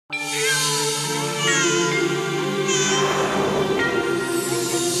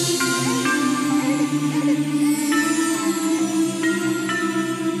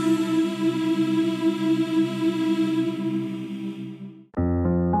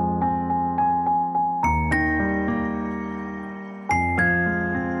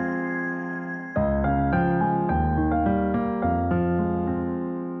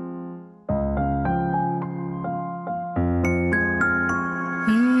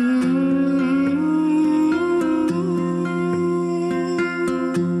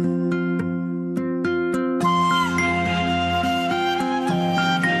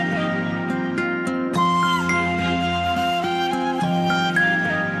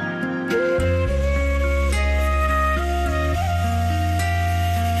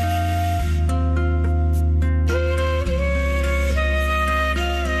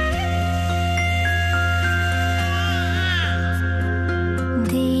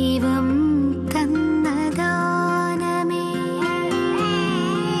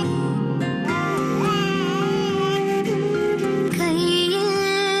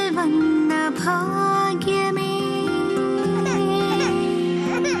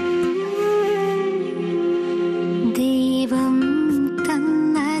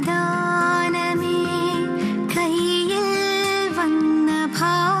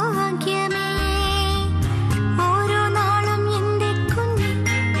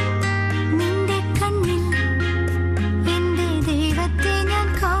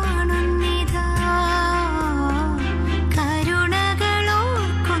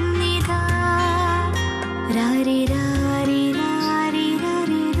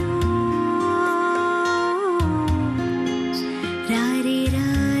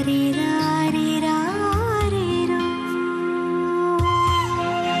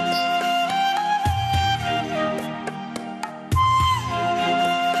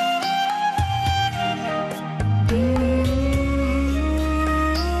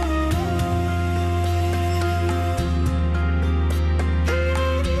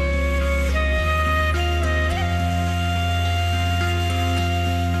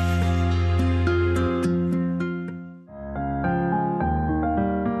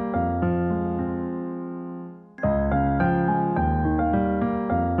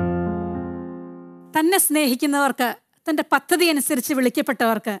തന്നെ സ്നേഹിക്കുന്നവർക്ക്, തൻ്റെ പദ്ധതി അനുസരിച്ച്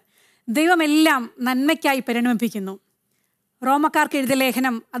വിളിക്കപ്പെട്ടവർക്ക് ദൈവമെല്ലാം നന്മയ്ക്കായി പരിണമിപ്പിക്കുന്നു. റോമക്കാർക്ക് എഴുതിയ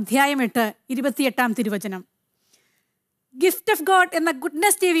ലേഖനം അധ്യായം 8 28 തിരുവചനം. ഗിഫ്റ്റ് ഓഫ് ഗോഡ് എന്ന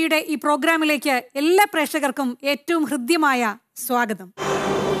ഗുഡ്നസ് ടിവിയുടെ ഈ പ്രോഗ്രാമിലേക്ക് എല്ലാ പ്രേക്ഷകർക്കും ഏറ്റവും ഹൃദ്യമായ സ്വാഗതം.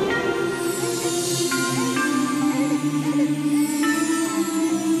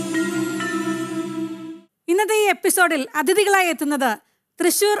 ഇന്നത്തെ ഈ എപ്പിസോഡിൽ അതിഥികളായി എത്തുന്നത്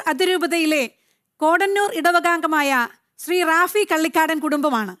തൃശൂർ അതിരൂപതയിലെ കോടന്നൂർ ഇടവകാംഗമായ ശ്രീ റാഫി കള്ളിക്കാടൻ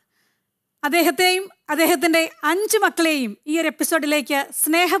കുടുംബമാണ്. അദ്ദേഹത്തെയും അദ്ദേഹത്തിൻ്റെ 5 മക്കളെയും ഈ ഒരു എപ്പിസോഡിലേക്ക്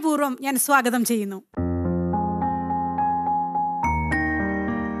സ്നേഹപൂർവ്വം ഞാൻ സ്വാഗതം ചെയ്യുന്നു.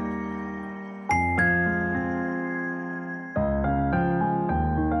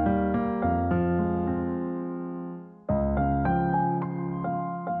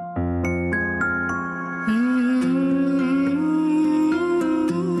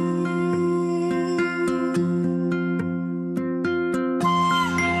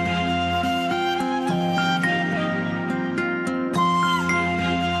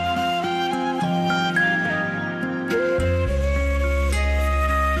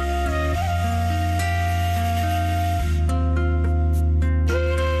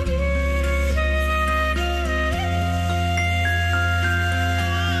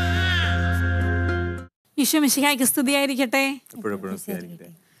 ഈശോ മിശിഹായ്ക്ക് സ്തുതിയായിരിക്കട്ടെ.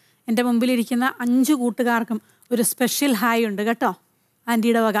 എൻ്റെ മുമ്പിലിരിക്കുന്ന 5 കൂട്ടുകാർക്കും ഒരു സ്പെഷ്യൽ ഹായ് ഉണ്ട് കേട്ടോ,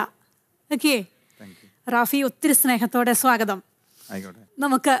 ആൻറ്റിയുടെ വക. ഓക്കെ, റാഫി ഒത്തിരി സ്നേഹത്തോടെ സ്വാഗതം.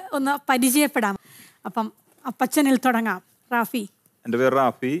 നമുക്ക് ഒന്ന് പരിചയപ്പെടാം. അപ്പം അപ്പച്ചനിൽ തുടങ്ങാം. റാഫി. എൻ്റെ പേര്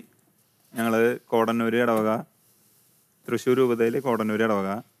റാഫി. ഞങ്ങൾ കോടന്നൂർ ഇടവക, തൃശ്ശൂർ രൂപതയിലെ കോടന്നൂർ ഇടവക.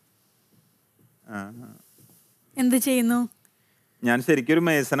 എന്ത് ചെയ്യുന്നു? ഞാൻ ശരിക്കൊരു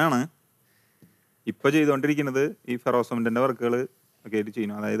മേസനാണ്. ഇപ്പോൾ ചെയ്തുകൊണ്ടിരിക്കുന്നത് ഈ ഫെറോസമെൻറ്റിൻ്റെ വർക്കുകൾ ഒക്കെ ആയിട്ട്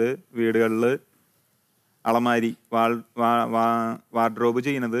ചെയ്യുന്നു. അതായത് വീടുകളിൽ അളമാരി, വാർഡ്രോബ്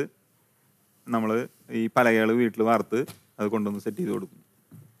ചെയ്യുന്നത് നമ്മൾ ഈ പലകകൾ വീട്ടിൽ വാർത്ത് അത് കൊണ്ടുവന്ന് സെറ്റ് ചെയ്ത് കൊടുക്കും.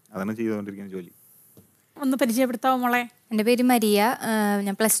 അതാണ് ചെയ്തുകൊണ്ടിരിക്കുന്ന ജോലി. ഒന്ന് പരിചയപ്പെടുത്താവോ മോളെ? എൻ്റെ പേര് മരിയ.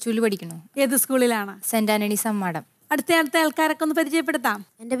 ഞാൻ +2 പഠിക്കുന്നു. ഏത് സ്കൂളിലാണ്? Cent Antony's Ammadam. അടുത്ത ആൾക്കാരൊക്കെ ഒന്ന് പരിചയപ്പെടുത്താം.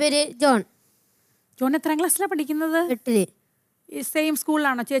 എൻ്റെ പേര് ജോൺ. ജോൺ എത്രാം ക്ലാസ്സിലാണ് പഠിക്കുന്നത്? 8. ഈ സെയിം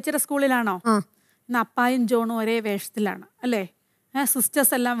സ്കൂളിലാണോ? ചേച്ചിയുടെ സ്കൂളിലാണോ? ഇന്ന് അപ്പായും ജോണും ഒരേ വേഷത്തിലാണ് അല്ലേ?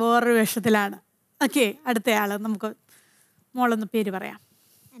 സിസ്റ്റേഴ്സ് എല്ലാം വേറൊരു വേഷത്തിലാണ്. ഓക്കെ, അടുത്തയാൾ. നമുക്ക് മോളൊന്ന് പേര് പറയാം.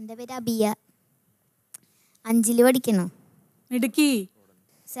 എൻ്റെ പേര് അബിയ. 5 പഠിക്കുന്നു. മിടുക്കി.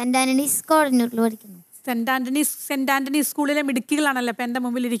 സെൻറ് ആൻ്റണീസ് കോടന്നൂരിൽ പഠിക്കുന്നു. സെൻറ് ആൻ്റണീസ് സ്കൂളിലെ മിടുക്കികളാണല്ലോ ഇപ്പം എൻ്റെ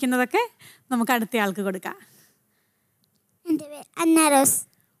മുമ്പിൽ ഇരിക്കുന്നതൊക്കെ. നമുക്ക് അടുത്തയാൾക്ക് കൊടുക്കാം. എൻ്റെ പേര് അന്നാറോസ്.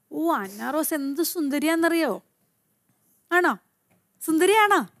 ഓ, അന്നാറോസ് എന്ത് സുന്ദരിയാന്നറിയോ? ആണോ?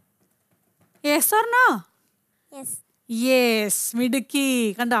 സുന്ദരിയാണോ? Yes or no? യെസ്, മിടുക്കി.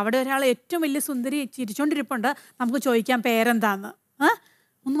 കണ്ടോ, അവിടെ ഒരാൾ ഏറ്റവും വലിയ സുന്ദരി ചിരിച്ചോണ്ടിരിപ്പുണ്ട്. നമുക്ക് ചോദിക്കാം പേരെന്താന്ന്.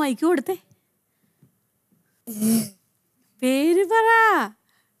 ഒന്ന് മൈക്ക് കൊടുത്തേ. പേര് പറ.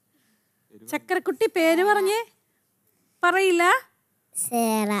 ചക്കരക്കുട്ടി പേര് പറഞ്ഞേ. പറയില്ല?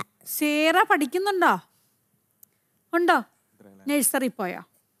 സേറ. പഠിക്കുന്നുണ്ടോ? ഉണ്ടോ? നഴ്സറി പോയോ?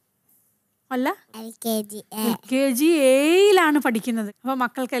 അല്ല, LKG Aയിലാണ് പഠിക്കുന്നത്. അപ്പോൾ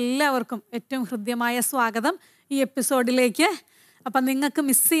മക്കൾക്ക് എല്ലാവർക്കും ഏറ്റവും ഹൃദ്യമായ സ്വാഗതം ഈ എപ്പിസോഡിലേക്ക്. അപ്പം നിങ്ങൾക്ക്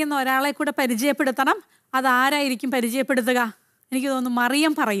മിസ് ചെയ്യുന്ന ഒരാളെ കൂടെ പരിചയപ്പെടുത്തണം. അതാരായിരിക്കും പരിചയപ്പെടുത്തുക? എനിക്ക് തോന്നുന്നു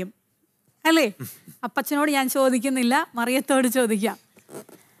മറിയം പറയും അല്ലേ? അപ്പച്ചനോട് ഞാൻ ചോദിക്കുന്നില്ല, മറിയത്തോട് ചോദിക്കാം.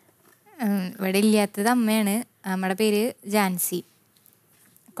 ഇവിടെ ഇല്ലാത്തത് അമ്മയാണ്. അമ്മയുടെ പേര് ജാൻസി.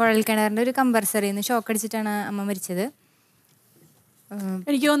 കുഴൽക്കിണറിൻ്റെ ഒരു കമ്പർസറിന്ന് ഷോക്ക് അടിച്ചിട്ടാണ് അമ്മ മരിച്ചത്.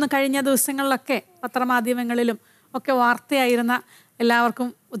 എനിക്ക് തോന്നുന്നു കഴിഞ്ഞ ദിവസങ്ങളിലൊക്കെ പത്രമാധ്യമങ്ങളിലും ഒക്കെ വാർത്തയായിരുന്ന, എല്ലാവർക്കും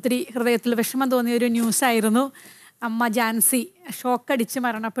ഒത്തിരി ഹൃദയത്തിൽ വിഷമം തോന്നിയ ഒരു ന്യൂസായിരുന്നു. അമ്മ ജാൻസി ഷോക്കടിച്ച്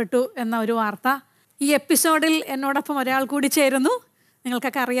മരണപ്പെട്ടു എന്ന ഒരു വാർത്ത. ഈ എപ്പിസോഡിൽ എന്നോടൊപ്പം ഒരാൾ കൂടി ചേരുന്നു.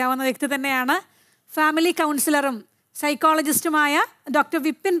 നിങ്ങൾക്കൊക്കെ അറിയാവുന്ന വ്യക്തി തന്നെയാണ്. ഫാമിലി കൗൺസിലറും സൈക്കോളജിസ്റ്റുമായ ഡോക്ടർ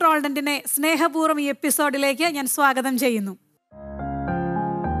വിപിൻ റോൾഡന്റിനെ സ്നേഹപൂർവ്വം ഈ എപ്പിസോഡിലേക്ക് ഞാൻ സ്വാഗതം ചെയ്യുന്നു.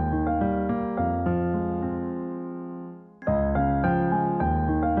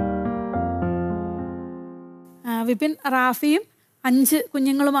 വിപിൻ, റാഫിയും 5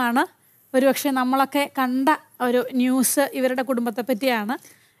 കുഞ്ഞുങ്ങളുമാണ്. ഒരുപക്ഷെ നമ്മളൊക്കെ കണ്ട ഒരു ന്യൂസ് ഇവരുടെ കുടുംബത്തെ പറ്റിയാണ്.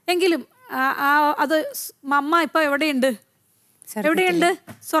 എങ്കിലും അത് മമ്മ ഇപ്പോൾ എവിടെയുണ്ട്?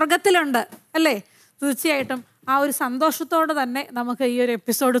 സ്വർഗത്തിലുണ്ട് അല്ലേ? തീർച്ചയായിട്ടും ആ ഒരു സന്തോഷത്തോടെ തന്നെ നമുക്ക് ഈ ഒരു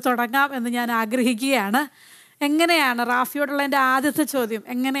എപ്പിസോഡ് തുടങ്ങാം എന്ന് ഞാൻ ആഗ്രഹിക്കുകയാണ്. എങ്ങനെയാണ് റാഫിയോടുള്ള എൻ്റെ ആദ്യത്തെ ചോദ്യം,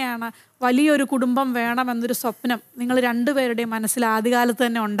 എങ്ങനെയാണ് വലിയൊരു കുടുംബം വേണമെന്നൊരു സ്വപ്നം നിങ്ങൾ രണ്ടുപേരുടെയും മനസ്സിൽ ആദ്യകാലത്ത്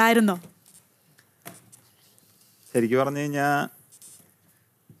തന്നെ ഉണ്ടായിരുന്നോ? ശരിക്കും പറഞ്ഞു കഴിഞ്ഞാൽ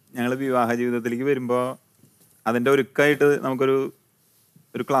ഞങ്ങൾ വിവാഹ ജീവിതത്തിലേക്ക് വരുമ്പോൾ അതിൻ്റെ ഒരുക്കായിട്ട് നമുക്കൊരു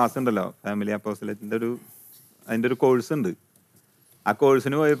ഒരു ക്ലാസ് ഉണ്ടല്ലോ, ഫാമിലി അപ്പോസ്റ്റലേറ്റിൻ്റെ അതിൻ്റെ ഒരു കോഴ്സ് ഉണ്ട്. ആ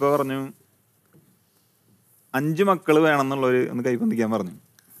കോഴ്സിന് പോയപ്പോൾ പറഞ്ഞു 5 മക്കൾ വേണമെന്നുള്ളവർ ഒന്ന് കൈപ്പൊന്തിക്കാൻ പറഞ്ഞു.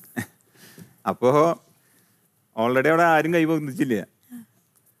 അപ്പോൾ ഓൾറെഡി അവിടെ ആരും കൈപ്പൊന്തിച്ചില്ല.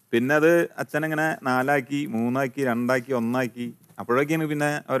 പിന്നെ അത് അച്ഛനങ്ങനെ 4 ആക്കി, 3 ആക്കി, 2 ആക്കി, 1 ആക്കി. അപ്പോഴൊക്കെയാണ് പിന്നെ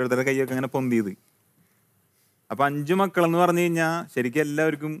ഓരോരുത്തരുടെ കൈയൊക്കെ ഇങ്ങനെ പൊന്തിയത്. അപ്പം 5 മക്കളെന്ന് പറഞ്ഞു കഴിഞ്ഞാൽ ശരിക്കും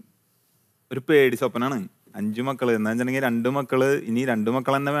എല്ലാവർക്കും ഒരു പേടി സ്വപ്നമാണ്. 5 മക്കൾ എന്താ വെച്ചിട്ടുണ്ടെങ്കിൽ 2 മക്കൾ, ഇനി 2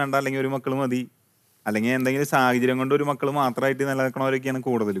 മക്കൾ തന്നെ വേണ്ട, അല്ലെങ്കിൽ 1 മക്കൾ മതി, അല്ലെങ്കിൽ എന്തെങ്കിലും സാഹചര്യം കൊണ്ട് 1 മക്കൾ മാത്രമായിട്ട് നിലനിൽക്കണവരൊക്കെയാണ്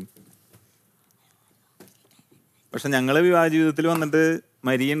കൂടുതലും. പക്ഷെ ഞങ്ങൾ വിവാഹ ജീവിതത്തിൽ വന്നിട്ട്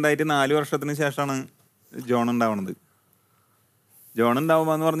മരിയ ഉണ്ടായിട്ട് 4 വർഷത്തിന് ശേഷമാണ് ജോൺ ഉണ്ടാവണത്. ജോൺ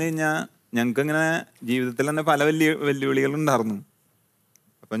ഉണ്ടാവുമ്പോൾ എന്ന് പറഞ്ഞു കഴിഞ്ഞാൽ ഞങ്ങൾക്കിങ്ങനെ ജീവിതത്തിൽ തന്നെ പല വെല്ലുവിളികളുണ്ടായിരുന്നു.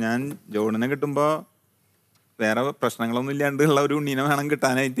 അപ്പോൾ ഞാൻ ജോണിനെ കിട്ടുമ്പോൾ വേറെ പ്രശ്നങ്ങളൊന്നും ഇല്ലാണ്ട് ഉള്ള ഒരു ഉണ്ണീനെ വേണം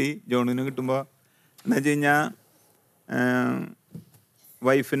കിട്ടാനായിട്ട്. ജോണിനെ കിട്ടുമ്പോൾ എന്താ വെച്ച് കഴിഞ്ഞാൽ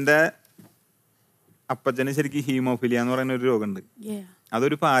വൈഫിൻ്റെ അപ്പച്ചന് ശരിക്കും ഹീമോഫിലിയ എന്ന് പറയുന്ന ഒരു രോഗമുണ്ട്.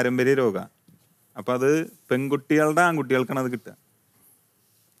 അതൊരു പാരമ്പര്യ രോഗമാണ്. അപ്പം അത് പെൺകുട്ടികളുടെ ആൺകുട്ടികൾക്കാണ് അത് കിട്ടുക.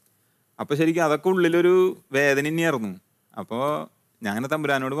 അപ്പോൾ ശരിക്കും അതൊക്കെ ഉള്ളിലൊരു വേദന തന്നെയായിരുന്നു. അപ്പോൾ ഞാൻ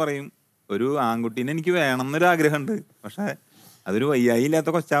തമ്പുരാനോട് പറയും, ഒരു ആൺകുട്ടീനെ എനിക്ക് വേണമെന്നൊരു ആഗ്രഹമുണ്ട്, പക്ഷേ അതൊരു വയ്യായി ഇല്ലാത്ത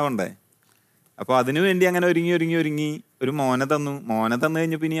കൊച്ചാവണ്ടേ. അപ്പോൾ അതിനു വേണ്ടി അങ്ങനെ ഒരുങ്ങി ഒരു മോനെ തന്നു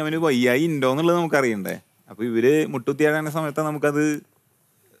കഴിഞ്ഞപ്പോൾ ഇനി അവന് വയ്യായി ഉണ്ടോ എന്നുള്ളത് നമുക്കറിയണ്ടേ. അപ്പോൾ ഇവര് മുട്ടുത്തിയാഴുന്ന സമയത്ത്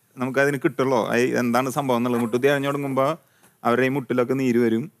നമുക്കതിന് കിട്ടുള്ളൂ എന്താണ് സംഭവം എന്നുള്ളത്. മുട്ടുത്തി അഴിഞ്ഞു തുടങ്ങുമ്പോൾ അവരുടെ ഈ മുട്ടിലൊക്കെ നീര്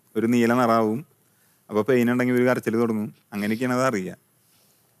വരും, ഒരു നീല നിറാവും. അപ്പോൾ പെയിൻ ഉണ്ടെങ്കിൽ ഒരു കരച്ചിൽ തുടങ്ങും. അങ്ങനെയൊക്കെയാണ് അത് അറിയുക.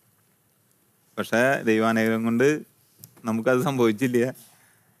 പക്ഷേ ദൈവാനുഗ്രഹം കൊണ്ട് നമുക്കത് സംഭവിച്ചില്ല.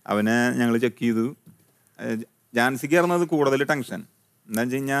 അവനെ ഞങ്ങൾ ചെക്ക് ചെയ്തു. ജാൻസിക്കായിരുന്നു അത് കൂടുതൽ ടെൻഷൻ. എന്താണെന്ന്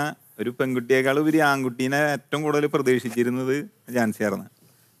വെച്ച് കഴിഞ്ഞാൽ ഒരു പെൺകുട്ടിയേക്കാൾ ഉപരി ആൺകുട്ടീനെ ഏറ്റവും കൂടുതൽ പ്രതീക്ഷിച്ചിരുന്നത് ജാൻസിയായിരുന്നു.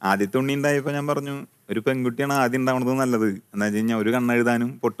 ആദ്യത്തെ ഉണ്ണി ഉണ്ടായപ്പോൾ ഞാൻ പറഞ്ഞു, ഒരു പെൺകുട്ടിയാണ് ആദ്യം ഉണ്ടാവുന്നത് നല്ലത്. എന്താ വെച്ച് കഴിഞ്ഞാൽ ഒരു കണ്ണെഴുതാനും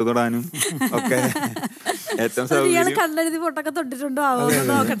പൊട്ട് തൊടാനും ഒക്കെ ഏറ്റവും സൗകര്യം.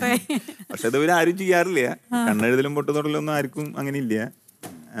 പക്ഷെ അത് ഇവരാരും ചെയ്യാറില്ല. കണ്ണെഴുതലും പൊട്ട് തൊടലൊന്നും ആർക്കും അങ്ങനെ ഇല്ല.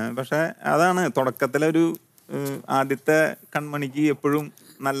 പക്ഷെ അതാണ് തുടക്കത്തിലെ ഒരു ആദ്യത്തെ കൺമണിക്ക് എപ്പോഴും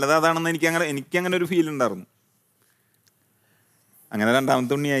നല്ലത് അതാണെന്ന് എനിക്കങ്ങനെ ഒരു ഫീൽ ഉണ്ടായിരുന്നു. അങ്ങനെ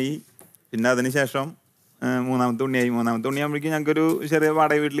 2ാമത്തെ ഉണ്ണിയായി. പിന്നെ അതിനുശേഷം 3ാമത്തെ ഉണ്ണിയായി. 3ാമത്തെ ഉണ്ണിയാകുമ്പോഴേക്കും ഞങ്ങൾക്കൊരു ചെറിയ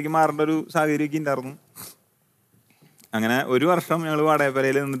വാടക വീട്ടിലേക്ക് മാറേണ്ട ഒരു സാഹചര്യമൊക്കെ ഉണ്ടായിരുന്നു. അങ്ങനെ 1 വർഷം ഞങ്ങൾ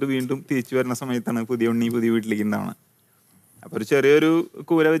വാടകപ്പരയിൽ നിന്നിട്ട് വീണ്ടും തിരിച്ചു വരുന്ന സമയത്താണ് പുതിയ വീട്ടിലേക്ക് ഉണ്ടാവണം. അപ്പോൾ ഒരു ചെറിയൊരു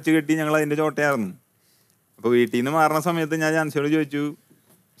കൂര വെച്ച് കെട്ടി ഞങ്ങൾ അതിൻ്റെ ചോട്ടയായിരുന്നു. അപ്പോൾ വീട്ടിൽ നിന്ന് മാറുന്ന സമയത്ത് ഞാൻ ജാൻസിയോട് ചോദിച്ചു,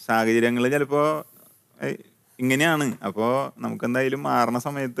 സാഹചര്യങ്ങൾ ചിലപ്പോൾ ഇങ്ങനെയാണ്, അപ്പോൾ നമുക്കെന്തായാലും മാറുന്ന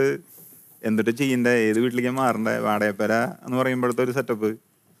സമയത്ത് എന്തിട്ട് ചെയ്യണ്ടേ, ഏത് വീട്ടിലേക്കാണ് മാറണ്ടേ, വാടകപ്പര എന്ന് പറയുമ്പോഴത്തെ ഒരു സെറ്റപ്പ്.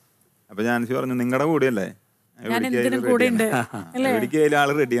 അപ്പോൾ ജാൻസി പറഞ്ഞു, നിങ്ങളുടെ കൂടെയല്ലേ, എവിടേക്കായാലും ആൾ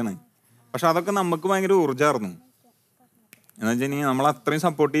റെഡിയാണ്. പക്ഷെ അതൊക്കെ നമുക്ക് ഭയങ്കര ഊർജ്ജമായിരുന്നു. എന്ന് വെച്ചാൽ നമ്മൾ അത്രയും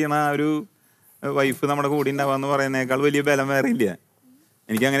സപ്പോർട്ട് ചെയ്യണ ഒരു വൈഫ് നമ്മുടെ കൂടെ ഉണ്ടാവുക എന്ന് പറയുന്നതിനേക്കാൾ വലിയ ബലം വേറെ ഇല്ല.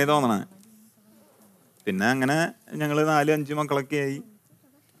 എനിക്കങ്ങനെ തോന്നണേ. പിന്നെ അങ്ങനെ ഞങ്ങൾ 4-5 മക്കളൊക്കെ ആയി.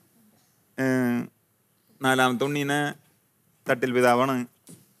 4ാമത്തെ ഉണ്ണീനെ തട്ടിൽ പിതാവാണ്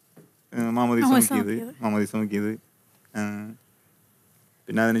മാമോദീസ മുക്കിയത്.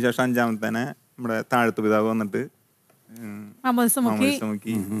 പിന്നെ അതിനുശേഷം 5ാമത്തേനെ നമ്മുടെ താഴത്ത് പിതാവ് വന്നിട്ട് മാമോദീസ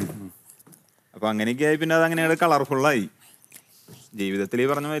മുക്കി. അപ്പൊ അങ്ങനെയൊക്കെ ആയി. പിന്നെ അത് അങ്ങനെ കളർഫുള്ളായി. ജീവിതത്തിൽ ഈ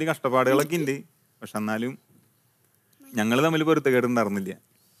പറഞ്ഞ മാതിരി കഷ്ടപ്പാടുകളൊക്കെ ഉണ്ട്. പക്ഷെ എന്നാലും ഞങ്ങൾ തമ്മിൽ പൊരുത്തക്കേടുണ്ടായിരുന്നില്ല.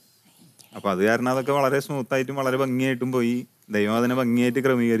 അപ്പൊ അത് കാരണം അതൊക്കെ വളരെ സ്മൂത്തായിട്ടും വളരെ ഭംഗിയായിട്ടും പോയി. ദൈവം അതിനെ ഭംഗിയായിട്ട്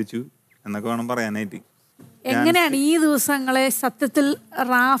ക്രമീകരിച്ചു എന്നൊക്കെ വേണം പറയാനായിട്ട്. എങ്ങനെയാണ് ഈ ദിവസങ്ങളെ സത്യത്തിൽ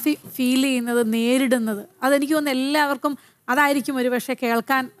റാഫി ഫീൽ ചെയ്യുന്നത്, നേരിടുന്നത്? അതെനിക്ക് തോന്നുന്നു എല്ലാവർക്കും അതായിരിക്കും ഒരു പക്ഷേ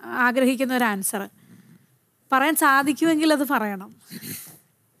കേൾക്കാൻ ആഗ്രഹിക്കുന്ന ഒരു ആൻസർ. പറയാൻ സാധിക്കുമെങ്കിൽ അത് പറയണം.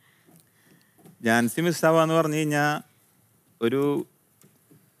 ജാൻസി മിസ്സാവാന്ന് പറഞ്ഞു കഴിഞ്ഞാൽ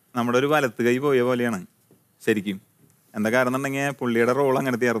നമ്മുടെ ഒരു വലത്ത് കൈ പോയ പോലെയാണ് ശരിക്കും. എന്താ കാരണം എന്നുണ്ടെങ്കിൽ പുള്ളിയുടെ റോൾ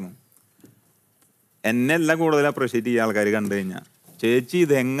അങ്ങനത്തെ ആയിരുന്നു. എന്നെ എല്ലാം കൂടുതൽ അപ്രീഷിയേറ്റ് ചെയ്യുക ആൾക്കാർ കണ്ടു കഴിഞ്ഞാൽ, ചേച്ചി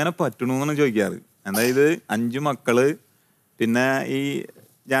ഇത് എങ്ങനെ പറ്റണമെന്നാണ് ചോദിക്കാറ്. അതായത് 5 മക്കള്. പിന്നെ ഈ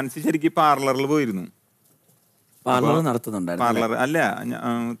ജാൻസി ശരിക്കും പാർലറിൽ പോയിരുന്നു. പാർലർ അല്ല,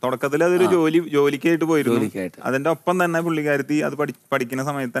 തുടക്കത്തിൽ അതൊരു ജോലിക്കായിട്ട് പോയിരുന്നു. അതിന്റെ ഒപ്പം തന്നെ പുള്ളിക്കാരത്തി അത് പഠിക്കുന്ന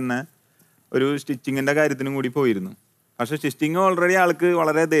സമയത്ത് തന്നെ ഒരു സ്റ്റിച്ചിങ്ങിന്റെ കാര്യത്തിനും കൂടി പോയിരുന്നു. പക്ഷെ സ്റ്റിച്ചിങ് ഓൾറെഡി ആൾക്ക്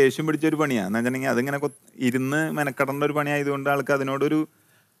വളരെ ദേഷ്യം പിടിച്ചൊരു പണിയാണ്. എന്ന് വെച്ചിട്ടുണ്ടെങ്കിൽ അതിങ്ങനെ ഇരുന്ന് മെനക്കെടേണ്ട ഒരു പണിയായതുകൊണ്ട് ആൾക്ക് അതിനോടൊരു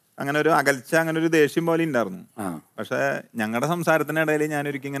അങ്ങനെ ഒരു അകൽച്ച, അങ്ങനെ ഒരു ദേഷ്യം പോലെ ഉണ്ടായിരുന്നു. പക്ഷെ ഞങ്ങളുടെ സംസാരത്തിനിടയിൽ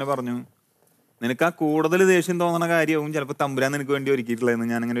ഞാനൊരിക്കൽ ഇങ്ങനെ പറഞ്ഞു, നിനക്ക് ആ കൂടുതൽ ദേഷ്യം തോന്നുന്ന കാര്യവും ചിലപ്പോൾ തമ്പുരാൻ നിനക്ക് വേണ്ടി ഒരുക്കിയിട്ടുള്ളതെന്ന്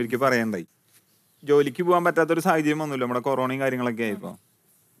ഞാൻ അങ്ങനെ ഒരിക്കൽ പറയണ്ടായി. ജോലിക്ക് പോകാൻ പറ്റാത്തൊരു സാഹചര്യം ഒന്നുമില്ല, നമ്മുടെ കൊറോണയും കാര്യങ്ങളൊക്കെ ആയപ്പോൾ.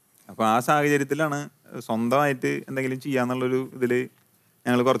 അപ്പോൾ ആ സാഹചര്യത്തിലാണ് സ്വന്തമായിട്ട് എന്തെങ്കിലും ചെയ്യാന്നുള്ളൊരു ഇതിൽ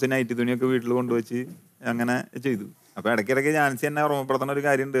ഞങ്ങൾ കുറച്ച് നൈറ്റി തുണിയൊക്കെ വീട്ടിൽ കൊണ്ടുവച്ച് അങ്ങനെ ചെയ്തു. അപ്പോൾ ഇടയ്ക്കിടയ്ക്ക് ജാൻസി എന്നെ ഓർമ്മപ്പെടുത്തുന്ന ഒരു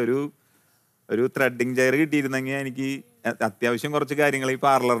കാര്യമുണ്ട്. ഒരു ത്രെഡിങ് ചെയർ കിട്ടിയിരുന്നെങ്കിൽ എനിക്ക് അത്യാവശ്യം കുറച്ച് കാര്യങ്ങൾ ഈ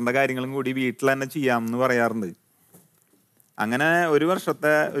പാർലറിൻ്റെ കാര്യങ്ങളും കൂടി വീട്ടിൽ തന്നെ ചെയ്യാമെന്ന് പറയാറുണ്ട്. അങ്ങനെ ഒരു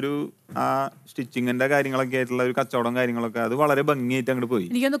വർഷത്തെ ആ സ്റ്റിച്ചിങ്ങിൻ്റെ കാര്യങ്ങളൊക്കെ ആയിട്ടുള്ള ഒരു കച്ചവടം കാര്യങ്ങളൊക്കെ അത് വളരെ ഭംഗിയായിട്ട് അങ്ങോട്ട് പോയി.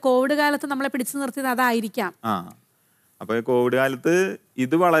 എനിക്കൊന്ന് കോവിഡ് കാലത്ത് നമ്മളെ പിടിച്ചു നിർത്തിയത് അതായിരിക്കാം. അപ്പോൾ കോവിഡ് കാലത്ത്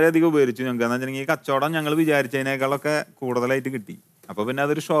ഇത് വളരെയധികം ഉപകരിച്ചു ഞങ്ങൾക്ക്. എന്ന് വെച്ചിട്ടുണ്ടെങ്കിൽ ഈ കച്ചവടം ഞങ്ങൾ വിചാരിച്ചതിനേക്കാളൊക്കെ കൂടുതലായിട്ട് കിട്ടി. അപ്പോൾ പിന്നെ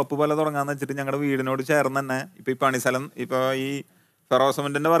അതൊരു ഷോപ്പ് പോലെ തുടങ്ങാന്ന് വെച്ചിട്ട് ഞങ്ങളുടെ വീടിനോട് ചേർന്ന് തന്നെ ഇപ്പോൾ ഈ പണിസ്ഥലം, ഇപ്പോൾ ഈ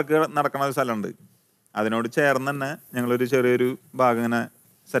ഫെറോസമെൻറ്റിൻ്റെ വർക്ക് നടക്കുന്ന ഒരു സ്ഥലമുണ്ട്, അതിനോട് ചേർന്ന് തന്നെ ഞങ്ങളൊരു ചെറിയൊരു ഭാഗം ഇങ്ങനെ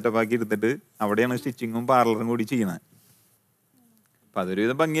സെറ്റപ്പാക്കി എടുത്തിട്ട് അവിടെയാണ് സ്റ്റിച്ചിങ്ങും പാർലറും കൂടി ചെയ്യുന്നത്. അപ്പം അതൊരു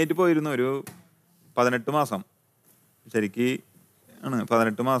ഭംഗിയായിട്ട് പോയിരുന്നു. ഒരു 18 മാസം ശരിക്ക്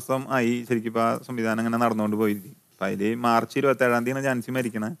 18 മാസം ആയി ശരിക്കും ഇപ്പോൾ ആ സംവിധാനം ഇങ്ങനെ നടന്നുകൊണ്ട് പോയിരിക്കും. അപ്പം അതിൽ മാർച്ച് 27-ാം തീയതിയാണ് ജാൻസി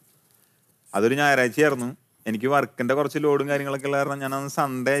മരിക്കണത്. അതൊരു ഞായറാഴ്ചയായിരുന്നു. എനിക്ക് വർക്കിൻ്റെ കുറച്ച് ലോഡും കാര്യങ്ങളൊക്കെ ഉള്ള കാരണം ഞാനന്ന്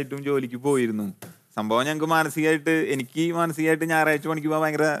സൺഡേ ആയിട്ടും ജോലിക്ക് പോയിരുന്നു. സംഭവം ഞങ്ങൾക്ക് എനിക്ക് മാനസികമായിട്ട് ഞായറാഴ്ച പണിക്ക് പോകാൻ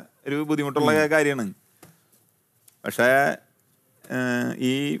ഭയങ്കര ഒരു ബുദ്ധിമുട്ടുള്ള കാര്യമാണ്. പക്ഷേ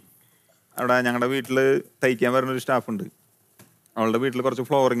ഈ അവിടെ ഞങ്ങളുടെ വീട്ടിൽ തയ്ക്കാൻ വരുന്നൊരു സ്റ്റാഫുണ്ട്. അവളുടെ വീട്ടിൽ കുറച്ച്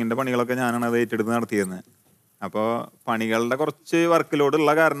ഫ്ലോറിങ്ങിൻ്റെ പണികളൊക്കെ ഞാനാണ് അത് ഏറ്റെടുത്ത് നടത്തിയിരുന്നത്. അപ്പോൾ പണികളുടെ കുറച്ച് വർക്ക്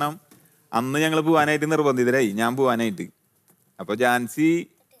ലോഡുള്ള കാരണം അന്ന് ഞങ്ങൾ പോകാനായിട്ട് നിർബന്ധിതരായി, ഞാൻ പോകാനായിട്ട്. അപ്പോൾ ജാൻസി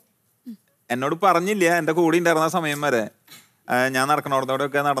എന്നോട് പറഞ്ഞില്ല, എൻ്റെ കൂടെ ഉണ്ടായിരുന്ന സമയം വരെ ഞാൻ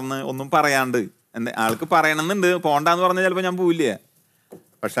നടക്കണോടത്തോടെയൊക്കെ നടന്ന് ഒന്നും പറയാണ്ട്. ആൾക്ക് പറയണമെന്നുണ്ട്, പോണ്ടാന്ന് പറഞ്ഞാൽ ചിലപ്പോൾ ഞാൻ പോവില്ല.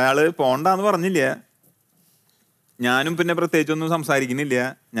 പക്ഷെ ആള് പോണ്ടാന്ന് പറഞ്ഞില്ല. ഞാനും പിന്നെ പ്രത്യേകിച്ചൊന്നും സംസാരിക്കുന്നില്ല.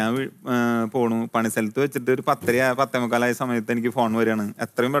 ഞാൻ പോണു. പണിസ്ഥലത്ത് വെച്ചിട്ട് ഒരു 10:45 സമയത്ത് എനിക്ക് ഫോൺ വരികയാണ്.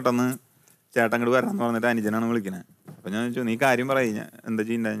 എത്രയും പെട്ടെന്ന് ചേട്ടൻ അങ്ങോട്ട് വരാമെന്ന് പറഞ്ഞിട്ട് അനുജനാണ് വിളിക്കുന്നത്. അപ്പം ഞാൻ ചോദിച്ചു, നീ കാര്യം പറയും, എന്താ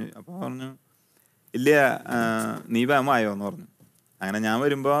ചെയ്യണ്ടെന്ന്. അപ്പോൾ പറഞ്ഞു, ഇല്ല നീ വേമായോ എന്ന് പറഞ്ഞു. അങ്ങനെ ഞാൻ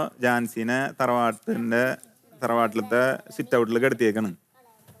വരുമ്പോൾ ജാൻസീനെ തറവാട്ടിലത്തെ സിറ്റ് ഔട്ടിൽ കിടത്തിയേക്കാണ്.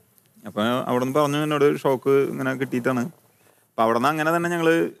 അപ്പോൾ അവിടെ നിന്ന് പറഞ്ഞു എന്നോട് ഷോക്ക് ഇങ്ങനെ കിട്ടിയിട്ടാണ്. അപ്പോൾ അവിടെ നിന്ന് അങ്ങനെ തന്നെ ഞങ്ങൾ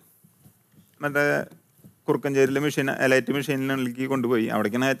മറ്റേ കുറുക്കഞ്ചേരിയിലെ എലൈറ്റ് മെഷീനിലേക്ക് കൊണ്ടുപോയി.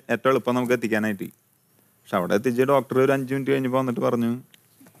 അവിടേക്കാണ് ഏറ്റവും എളുപ്പം നമുക്ക് എത്തിക്കാനായിട്ട്. പക്ഷെ അവിടെ എത്തിച്ച് ഡോക്ടർ ഒരു 5 മിനിറ്റ് കഴിഞ്ഞപ്പോൾ വന്നിട്ട് പറഞ്ഞു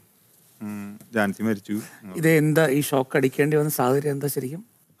ജാൻസി മരിച്ചു. ഇത് എന്താ ഈ ഷോക്ക് അടിക്കേണ്ടി വന്ന സാഹചര്യം എന്താ ശരിക്കും?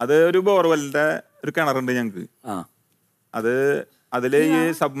 അത് ഒരു ബോർവെല്ലിന്റെ ഒരു കിണറുണ്ട് ഞങ്ങൾക്ക്. അതിൽ ഈ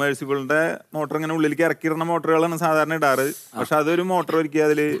സബ്മേഴ്സിബിളിന്റെ മോട്ടർ ഇങ്ങനെ ഉള്ളിലേക്ക് ഇറക്കിയിരുന്ന മോട്ടറുകളാണ് സാധാരണ ഇടാറ്. പക്ഷെ അതൊരു മോട്ടർ ഒരിക്കൽ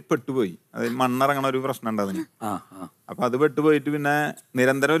അതിൽ പെട്ടുപോയി. അത് മണ്ണിറങ്ങണ ഒരു പ്രശ്നം ഉണ്ട് അതിന്. അപ്പൊ അത് പെട്ടുപോയിട്ട് പിന്നെ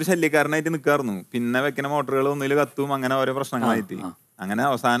നിരന്തരം ഒരു ശല്യക്കാരനായിട്ട് നിൽക്കാറുന്നു. പിന്നെ വെക്കുന്ന മോട്ടറുകൾ ഒന്നിൽ കത്തും, അങ്ങനെ ഓരോ പ്രശ്നങ്ങളായിട്ട്. അങ്ങനെ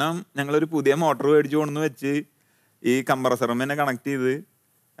അവസാനം ഞങ്ങളൊരു പുതിയ മോട്ടർ മേടിച്ചു കൊണ്ടുവന്ന് വെച്ച് ഈ കംപ്രസറിനെ കണക്ട് ചെയ്ത്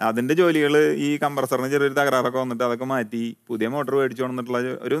അതിന്റെ ജോലികൾ, ഈ കംപ്രസറിന് ചെറിയൊരു തകരാറൊക്കെ വന്നിട്ട് അതൊക്കെ മാറ്റി പുതിയ മോട്ടർ മേടിച്ചു കൊണ്ടിട്ടുള്ള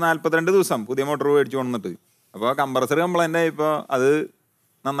ഒരു 42 ദിവസം പുതിയ മോട്ടർ മേടിച്ചു കൊണ്ടിട്ട്. അപ്പോൾ കംപ്രസർ കംപ്ലൈൻ്റ് ആയപ്പോൾ അത്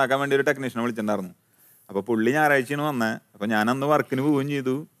നന്നാക്കാൻ വേണ്ടി ഒരു ടെക്നീഷ്യനെ വിളിച്ചിട്ടുണ്ടായിരുന്നു. അപ്പോൾ പുള്ളി ഞായറാഴ്ചയാണ് വന്നത്. അപ്പോൾ ഞാൻ അന്ന് വർക്കിന് പോവുകയും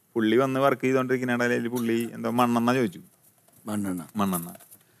ചെയ്തു. പുള്ളി വന്ന് വർക്ക് ചെയ്തുകൊണ്ടിരിക്കുന്നതിനിടയിൽ പുള്ളി എന്തോ മണ്ണെണ്ണ ചോദിച്ചു. മണ്ണെണ്ണ.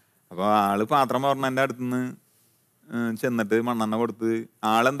 അപ്പോൾ ആള് പാത്രം പറഞ്ഞതിൻ്റെ അടുത്തുനിന്ന് ചെന്നിട്ട് മണ്ണെണ്ണ കൊടുത്ത്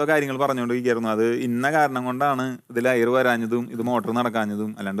ആളെന്തോ കാര്യങ്ങൾ പറഞ്ഞുകൊണ്ടിരിക്കുകയായിരുന്നു. അത് ഇന്ന കാരണം കൊണ്ടാണ് ഇതിൽ എയർ വരാഞ്ഞതും ഇത് മോട്ടർ നടക്കാഞ്ഞതും,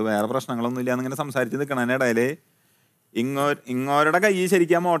 അല്ലാണ്ട് വേറെ പ്രശ്നങ്ങളൊന്നും ഇല്ല എന്നിങ്ങനെ സംസാരിച്ച് നിൽക്കണതിൻ്റെ ഇടയിൽ ഇങ്ങോരുടെ കൈ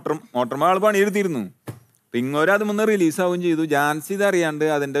ശരിക്കും മോട്ടർമ ആൾ പണിയെടുത്തിരുന്നു. അപ്പം ഇങ്ങോര് അത് മുന്നേ റിലീസാവുകയും ചെയ്തു. ജാൻസി ഇത് അറിയാണ്ട്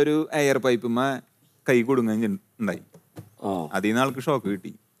അതിൻ്റെ ഒരു എയർ പൈപ്പുമ്മ കൈ കൊടുങ്ങുകയും ഉണ്ടായി. അതിൽ നിന്ന് ആൾക്ക് ഷോക്ക്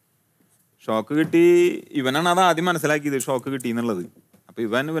കിട്ടി. ഇവനാണ് അത് ആദ്യം മനസ്സിലാക്കിയത് ഷോക്ക് കിട്ടി എന്നുള്ളത്. അപ്പം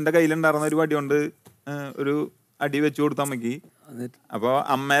ഇവൻ്റെ കയ്യിലുണ്ടായിരുന്ന ഒരു വടി കൊണ്ട് ഒരു അടി വെച്ച് കൊടുത്ത അമ്മയ്ക്ക്. അപ്പോൾ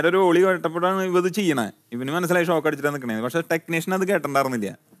അമ്മേരെ ഒരു ഓളി കേട്ടപ്പോഴാണ് ഇവത് ചെയ്യണേ. ഇവന് മനസ്സിലായി ഷോക്ക് അടിച്ചിട്ടാണ് നിൽക്കണേ. പക്ഷെ ടെക്നീഷ്യൻ അത് കേട്ടിട്ടുണ്ടായിരുന്നില്ല.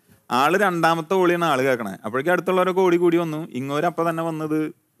 ആള് രണ്ടാമത്തെ ഓളിയാണ് ആള് കേൾക്കണേ. അപ്പോഴേക്കും അടുത്തുള്ളവരൊക്കെ ഓടി വന്നു. ഇങ്ങോരപ്പം തന്നെ വന്നത്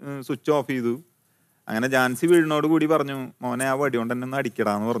സ്വിച്ച് ഓഫ് ചെയ്തു. അങ്ങനെ ജാൻസി വീടിനോട് കൂടി പറഞ്ഞു, മോനെ ആ വടി കൊണ്ട് തന്നെ ഒന്ന്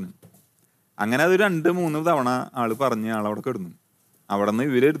അടിക്കടാന്ന് പറഞ്ഞു. അങ്ങനെ അത് 2-3 തവണ ആള് പറഞ്ഞ് ആളവിടെ കിടന്നു. അവിടെ നിന്ന്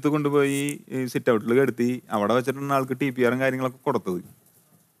ഇവരെടുത്ത് കൊണ്ടുപോയി സിറ്റ് ഔട്ടിൽ കിടത്തി. അവിടെ വെച്ചിട്ടാണ് ആൾക്ക് TPR കാര്യങ്ങളൊക്കെ കൊടുത്തത്.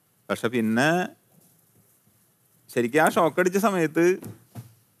 പക്ഷെ പിന്നെ ശരിക്കും ആ ഷോക്ക് അടിച്ച സമയത്ത്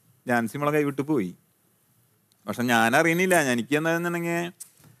ജാൻസി നമ്മളെ കൈവിട്ട് പോയി. പക്ഷെ ഞാൻ അറിയണില്ല. എനിക്ക് എന്താണെന്നുണ്ടെങ്കിൽ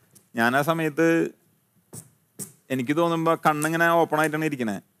ഞാൻ ആ സമയത്ത് എനിക്ക് തോന്നുമ്പോൾ കണ്ണിങ്ങനെ ഓപ്പൺ ആയിട്ടാണ്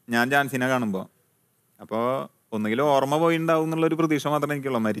ഇരിക്കണേ ഞാൻ ജാൻസിനെ കാണുമ്പോൾ. അപ്പോൾ ഒന്നുകിൽ ഓർമ്മ പോയിണ്ടാവും എന്നുള്ളൊരു പ്രതീക്ഷ മാത്രമേ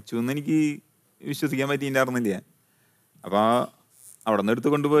എനിക്കുള്ളൂ. മരിച്ചു എന്ന് എനിക്ക് വിശ്വസിക്കാൻ പറ്റിയിട്ടുണ്ടായിരുന്നില്ല. അപ്പോൾ അവിടെ നിന്ന് എടുത്ത്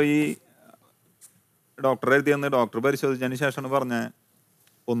കൊണ്ടുപോയി ഡോക്ടറെ എഴുതി തന്ന് ഡോക്ടർ പരിശോധിച്ചതിന് ശേഷമാണ് പറഞ്ഞത്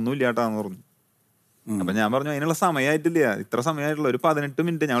ഒന്നുമില്ല കേട്ടാന്ന് പറഞ്ഞു. അപ്പം ഞാൻ പറഞ്ഞു അതിനുള്ള സമയമായിട്ടില്ല, ഇത്ര സമയമായിട്ടുള്ള ഒരു 18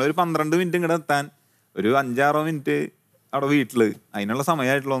 മിനിറ്റ്, ഞങ്ങളൊരു 12 മിനിറ്റ് ഇങ്ങോട്ട് എത്താൻ ഒരു 5-6 മിനിറ്റ് അവിടെ വീട്ടിൽ, അതിനുള്ള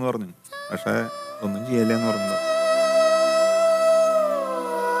സമയമായിട്ടുള്ളൂ എന്ന് പറഞ്ഞു. പക്ഷെ ഒന്നും ചെയ്യല്ലേ എന്ന് പറഞ്ഞു.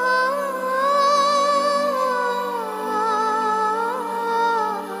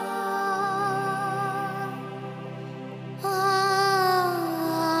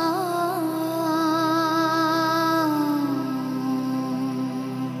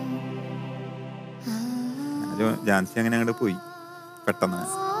 ജാൻസി അങ്ങനെ അങ്ങോട്ട് പോയി പെട്ടെന്ന്.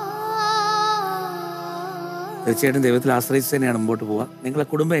 തീർച്ചയായിട്ടും ദൈവത്തിൽ ആശ്രയിച്ച് തന്നെയാണ് മുമ്പോട്ട് പോവുക. നിങ്ങളെ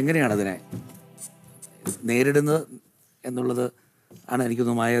കുടുംബം എങ്ങനെയാണ് അതിനെ നേരിടുന്നത് എന്നുള്ളത് ആണ്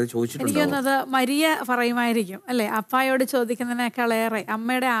എനിക്കൊന്ന് മായ എനിക്ക് ചോദിച്ചിട്ടുണ്ടോ? തോന്നുന്നത് മരിയ പറയുമായിരിക്കും അല്ലേ, അപ്പായോട് ചോദിക്കുന്നതിനേക്കാളേറെ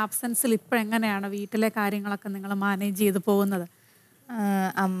അമ്മയുടെ ആബ്സെൻസിൽ ഇപ്പോഴെങ്ങനെയാണ് വീട്ടിലെ കാര്യങ്ങളൊക്കെ നിങ്ങൾ മാനേജ് ചെയ്ത് പോകുന്നത്?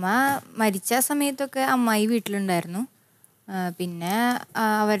 അമ്മ മരിച്ച സമയത്തൊക്കെ അമ്മായി വീട്ടിലുണ്ടായിരുന്നു. പിന്നെ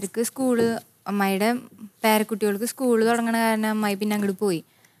അവർക്ക് സ്കൂള്, അമ്മായിയുടെ പേരക്കുട്ടികൾക്ക് സ്കൂള് തുടങ്ങണ കാരണം അമ്മായി പിന്നെ അങ്ങോട്ട് പോയി.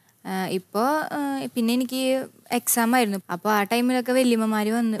 ഇപ്പോൾ പിന്നെ എനിക്ക് എക്സാം ആയിരുന്നു. അപ്പോൾ ആ ടൈമിലൊക്കെ വല്യമ്മമാർ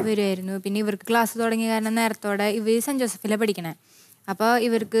വരുമായിരുന്നു. പിന്നെ ഇവർക്ക് ക്ലാസ് തുടങ്ങിയ കാരണം നേരത്തോടെ, ഇവർ സെൻറ്റ് ജോസഫിലാണ് പഠിക്കണേ, അപ്പോൾ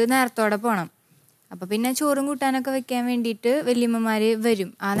ഇവർക്ക് നേരത്തോടെ പോകണം. അപ്പോൾ പിന്നെ ചോറും കൂട്ടാനൊക്കെ വെക്കാൻ വേണ്ടിയിട്ട് വല്യമ്മമാർ വരും.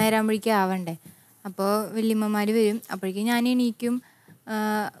 ആ നേരാകുമ്പോഴേക്കും ആവണ്ടേ. അപ്പോൾ വല്യമ്മമാർ വരും. അപ്പോഴേക്കും ഞാൻ എണീക്കും,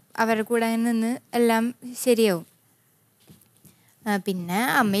 അവരുടെ കൂടെ നിന്ന് എല്ലാം ശരിയാവും. പിന്നെ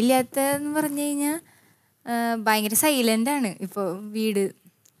അമ്മയില്ലാത്തതെന്ന് പറഞ്ഞു കഴിഞ്ഞാൽ ഭയങ്കര സൈലൻ്റാണ് ഇപ്പോൾ വീട്.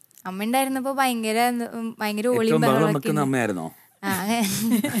 അമ്മ ഉണ്ടായിരുന്നപ്പോൾ ഭയങ്കര ഓളിയും ബഹളമൊക്കെ. അമ്മയായിരുന്നോ?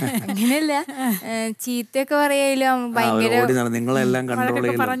 അങ്ങനെയല്ല, ചീത്തയൊക്കെ പറയാലും ഭയങ്കര നിങ്ങളെല്ലാം കൺട്രോൾ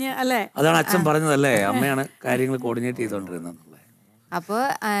പറഞ്ഞ് അല്ലേ, അതാണ് അച്ഛൻ പറഞ്ഞതല്ലേ, അമ്മയാണ് കാര്യങ്ങൾ കോർഡിനേറ്റ് ചെയ്തോണ്ടിരുന്നത്. അപ്പോൾ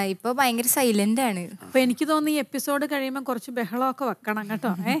ഇപ്പോൾ ഭയങ്കര സൈലന്റ് ആണ്. അപ്പോൾ എനിക്ക് തോന്നുന്നു ഈ എപ്പിസോഡ് കഴിയുമ്പോൾ കുറച്ച് ബഹളമൊക്കെ വെക്കണം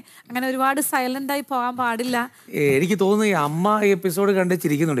കേട്ടോ. അങ്ങനെ ഒരുപാട് സൈലന്റ് ആയി പോകാൻ പാടില്ല. എനിക്ക് തോന്നുന്നു ഈ അമ്മ ഈ എപ്പിസോഡ് കണ്ട്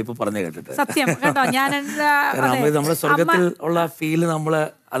ചിരിക്കുന്നുണ്ട് ഇപ്പൊ പറഞ്ഞു കേട്ടിട്ട്. സത്യം കേട്ടോ. ഞാൻ നമ്മുടെ സ്വർഗത്തിൽ ഉള്ള ഫീല് നമ്മള്,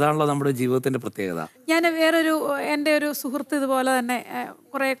 അതാണല്ലോ നമ്മുടെ ജീവിതത്തിന്റെ പ്രത്യേകത. ഞാൻ എൻ്റെ ഒരു സുഹൃത്ത് ഇതുപോലെ തന്നെ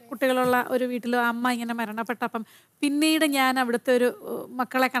കുറേ കുട്ടികളുള്ള ഒരു വീട്ടിൽ അമ്മ ഇങ്ങനെ മരണപ്പെട്ടപ്പം പിന്നീട് ഞാൻ അവിടുത്തെ ഒരു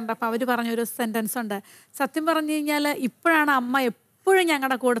മക്കളെ കണ്ടപ്പോൾ അവർ പറഞ്ഞൊരു സെൻറ്റൻസ് ഉണ്ട്. സത്യം പറഞ്ഞു കഴിഞ്ഞാൽ ഇപ്പോഴാണ് അമ്മ എപ്പോഴും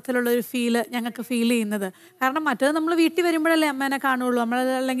ഞങ്ങളുടെ കൂട്ടത്തിലുള്ള ഒരു ഞങ്ങൾക്ക് ഫീൽ ചെയ്യുന്നത്. കാരണം മറ്റേത് നമ്മൾ വീട്ടിൽ വരുമ്പോഴല്ലേ അമ്മേനെ കാണുള്ളൂ. നമ്മൾ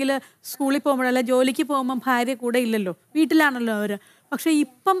അല്ലെങ്കിൽ സ്കൂളിൽ പോകുമ്പോഴല്ലേ, ജോലിക്ക് പോകുമ്പം ഭാര്യ കൂടെ ഇല്ലല്ലോ, വീട്ടിലാണല്ലോ അവർ. പക്ഷേ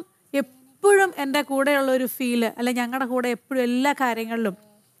ഇപ്പം എപ്പോഴും എൻ്റെ കൂടെയുള്ള ഒരു അല്ലെ ഞങ്ങളുടെ കൂടെ എപ്പോഴും എല്ലാ കാര്യങ്ങളിലും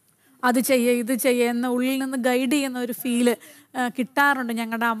അത് ഇത് ചെയ്യുന്ന ഉള്ളിൽ നിന്ന് ഗൈഡ് ചെയ്യുന്ന ഒരു കിട്ടാറുണ്ട്.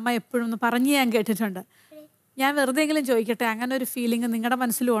 ഞങ്ങളുടെ അമ്മ എപ്പോഴും ഒന്ന് പറഞ്ഞ് ഞാൻ കേട്ടിട്ടുണ്ട്. ഞാൻ വെറുതെങ്കിലും ചോദിക്കട്ടെ, അങ്ങനെ ഒരു ഫീലിംഗ് നിങ്ങളുടെ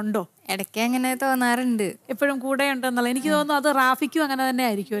മനസ്സിലും ഉണ്ടോ? ഇടയ്ക്ക് അങ്ങനെ തോന്നാറുണ്ട്, എപ്പോഴും കൂടെ ഉണ്ടെന്നുള്ള. എനിക്ക് തോന്നുന്നു അത് റാഫിക്കും അങ്ങനെ തന്നെ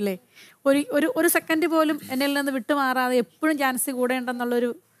ആയിരിക്കും അല്ലേ. ഒരു സെക്കൻഡ് പോലും എന്നിൽ നിന്ന് വിട്ടുമാറാതെ എപ്പോഴും ജാൻസി കൂടെ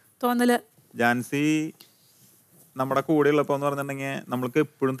ഉണ്ടെന്നുള്ളൊരു തോന്നല്. ജാൻസി നമ്മുടെ കൂടെ ഉള്ളപ്പോൾ എന്ന് പറഞ്ഞിട്ടുണ്ടെങ്കിൽ നമ്മൾക്ക്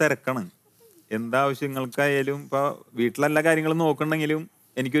എപ്പോഴും തിരക്കാണ്. എന്താവശ്യങ്ങൾക്കായാലും ഇപ്പോൾ വീട്ടിലെല്ലാ കാര്യങ്ങളും നോക്കണമെങ്കിലും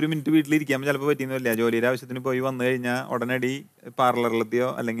എനിക്കൊരു മിനിറ്റ് വീട്ടിലിരിക്കാൻ ചിലപ്പോൾ പറ്റിയെന്നില്ല. ജോലിയുടെ ആവശ്യത്തിന് പോയി വന്നു കഴിഞ്ഞാൽ ഉടനടി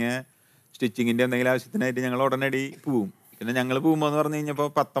പാർലറിലെത്തിയോ അല്ലെങ്കിൽ സ്റ്റിച്ചിങ്ങിൻ്റെ എന്തെങ്കിലും ആവശ്യത്തിനായിട്ട് ഞങ്ങൾ ഉടനടി പോവും. പിന്നെ ഞങ്ങൾ പോകുമ്പോൾ എന്ന് പറഞ്ഞു കഴിഞ്ഞപ്പോൾ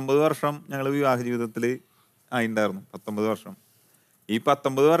 19 വർഷം ഞങ്ങൾ വിവാഹ ജീവിതത്തിൽ ആയിട്ടുണ്ടായിരുന്നു. 19 വർഷം. ഈ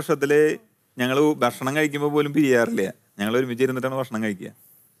 19 വർഷത്തിൽ ഞങ്ങൾ ഭക്ഷണം കഴിക്കുമ്പോൾ പോലും പിരിയാറില്ല. ഞങ്ങൾ ഒരുമിച്ചിരുന്നിട്ടാണ് ഭക്ഷണം കഴിക്കുക.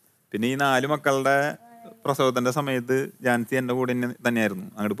 പിന്നെ ഈ 4 മക്കളുടെ പ്രസവത്തിൻ്റെ സമയത്ത് ജാൻസി എൻ്റെ കൂടെ തന്നെയായിരുന്നു,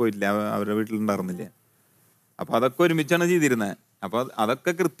 അങ്ങോട്ട് പോയിട്ടില്ല, അവരുടെ വീട്ടിലുണ്ടായിരുന്നില്ല. അപ്പോൾ അതൊക്കെ ഒരുമിച്ചാണ് ചെയ്തിരുന്നത്. അപ്പോൾ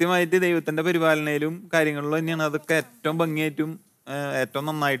അതൊക്കെ കൃത്യമായിട്ട് ദൈവത്തിൻ്റെ പരിപാലനയിലും കാര്യങ്ങളിലും തന്നെയാണ് അതൊക്കെ ഏറ്റവും ഭംഗിയായിട്ടും ഏറ്റവും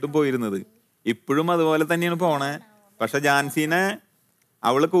നന്നായിട്ടും പോയിരുന്നത്. ഇപ്പോഴും അതുപോലെ തന്നെയാണ് പോണേ. പക്ഷെ ജാൻസീനെ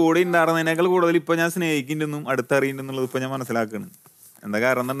അവൾ കൂടെ ഉണ്ടായിരുന്നതിനേക്കാൾ കൂടുതൽ ഇപ്പോൾ ഞാൻ സ്നേഹിക്കുന്നുണ്ടെന്നും അടുത്തറിയുന്നുണ്ടെന്നുള്ളത് ഇപ്പോൾ ഞാൻ മനസ്സിലാക്കുകയാണ്. എന്താ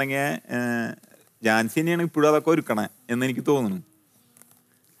കാരണം എന്നുണ്ടെങ്കിൽ ജാൻസി തന്നെയാണ് ഇപ്പോഴും അതൊക്കെ ഒരുക്കണേ എന്ന് എനിക്ക് തോന്നുന്നു.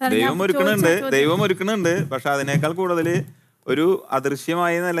 ദൈവം ഒരുക്കണുണ്ട്. പക്ഷെ അതിനേക്കാൾ കൂടുതൽ ഒരു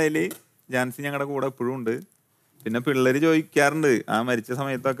അദൃശ്യമായ നിലയിൽ ജാൻസി ഞങ്ങളുടെ കൂടെ എപ്പോഴും ഉണ്ട്. പിന്നെ പിള്ളേർ ചോദിക്കാറുണ്ട്, ആ മരിച്ച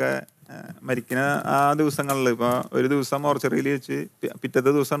സമയത്തൊക്കെ, മരിക്കുന്ന ആ ദിവസങ്ങളിൽ, ഇപ്പോൾ ഒരു ദിവസം മോർച്ചറിയിൽ വെച്ച്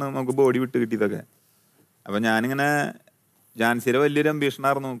പിറ്റത്തെ ദിവസമാണ് നമുക്ക് ബോഡി വിട്ട് കിട്ടിയതൊക്കെ. അപ്പം ഞാനിങ്ങനെ ജാൻസിയുടെ വലിയൊരു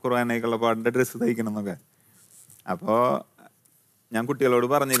അംബീഷനായിരുന്നു ഖുർആനേക്കുള്ള പാട്ടിൻ്റെ ഡ്രസ്സ് തയ്ക്കണം എന്നൊക്കെ. അപ്പോൾ ഞാൻ കുട്ടികളോട്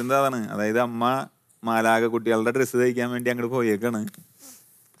പറഞ്ഞിരുന്നത് അതാണ്, അതായത് അമ്മ മാലാക കുട്ടികളുടെ ഡ്രസ്സ് തയ്ക്കാൻ വേണ്ടി അങ്ങോട്ട് പോയേക്കാണ്.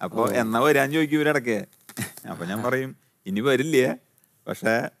 അപ്പോൾ എന്നാ വരാൻ ചോദിക്കും ഇവരിടയ്ക്ക്. അപ്പോൾ ഞാൻ പറയും ഇനി വരില്ലേ,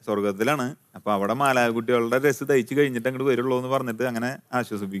 പക്ഷേ സ്വർഗത്തിലാണ്, അപ്പോൾ അവിടെ മാലാക കുട്ടികളുടെ ഡ്രസ്സ് തയ്ച്ച് കഴിഞ്ഞിട്ട് അങ്ങോട്ട് വരുള്ളൂ എന്ന് പറഞ്ഞിട്ട് അങ്ങനെ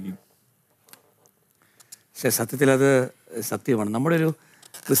ആശ്വസിപ്പിക്കും. പക്ഷെ സത്യത്തിൽ അത് സത്യമാണ്. നമ്മുടെ ഒരു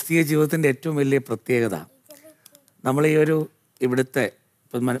ക്രിസ്തീയ ജീവിതത്തിൻ്റെ ഏറ്റവും വലിയ പ്രത്യേകത, നമ്മൾ ഈ ഇവിടുത്തെ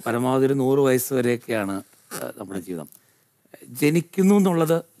പരമാവധി ഒരു 100 വയസ്സ് വരെയൊക്കെയാണ് നമ്മുടെ ജീവിതം. ജനിക്കുന്നു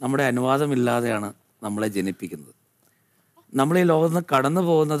എന്നുള്ളത് നമ്മുടെ അനുവാദമില്ലാതെയാണ് നമ്മളെ ജനിപ്പിക്കുന്നത്. നമ്മൾ ഈ ലോകത്ത് നിന്ന് കടന്നു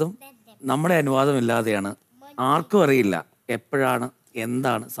പോകുന്നതും നമ്മുടെ അനുവാദമില്ലാതെയാണ്. ആർക്കും അറിയില്ല എപ്പോഴാണ്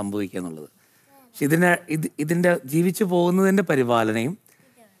എന്താണ് സംഭവിക്കുക എന്നുള്ളത്. പക്ഷെ ഇതിൻ്റെ ജീവിച്ചു പോകുന്നതിൻ്റെ പരിപാലനയും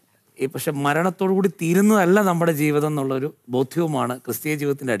പക്ഷെ മരണത്തോടു കൂടി തീരുന്നതല്ല നമ്മുടെ ജീവിതം എന്നുള്ളൊരു ബോധ്യവുമാണ് ക്രിസ്തീയ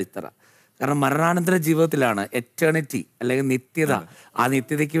ജീവിതത്തിൻ്റെ അടിത്തറ. കാരണം മരണാനന്തര ജീവിതത്തിലാണ് എറ്റേണിറ്റി അല്ലെങ്കിൽ നിത്യത. ആ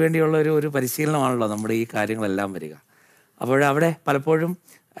നിത്യതയ്ക്ക് വേണ്ടിയുള്ള ഒരു പരിശീലനമാണല്ലോ നമ്മുടെ ഈ കാര്യങ്ങളെല്ലാം വരിക. അപ്പോൾ അവിടെ പലപ്പോഴും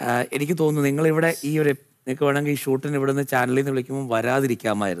എനിക്ക് തോന്നുന്നു നിങ്ങളിവിടെ നിങ്ങൾക്ക് വേണമെങ്കിൽ ഈ ഷൂട്ടിന് ഇവിടെ നിന്ന് ചാനലിൽ നിന്ന് വിളിക്കുമ്പോൾ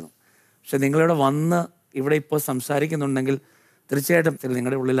വരാതിരിക്കാമായിരുന്നു. പക്ഷെ നിങ്ങളിവിടെ വന്ന് ഇവിടെ ഇപ്പോൾ സംസാരിക്കുന്നുണ്ടെങ്കിൽ തീർച്ചയായിട്ടും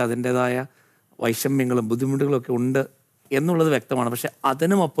നിങ്ങളുടെ ഉള്ളിൽ അതിൻ്റെതായ വൈഷമ്യങ്ങളും ബുദ്ധിമുട്ടുകളും ഒക്കെ ഉണ്ട് എന്നുള്ളത് വ്യക്തമാണ്. പക്ഷെ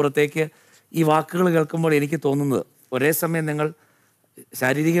അതിനും അപ്പുറത്തേക്ക് ഈ വാക്കുകൾ കേൾക്കുമ്പോൾ എനിക്ക് തോന്നുന്നത്, ഒരേ സമയം നിങ്ങൾ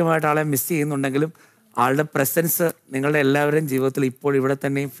ശാരീരികമായിട്ട് ആളെ മിസ് ചെയ്യുന്നുണ്ടെങ്കിലും ആളുടെ പ്രസൻസ് നിങ്ങളുടെ എല്ലാവരുടെയും ജീവിതത്തിൽ ഇപ്പോൾ ഇവിടെ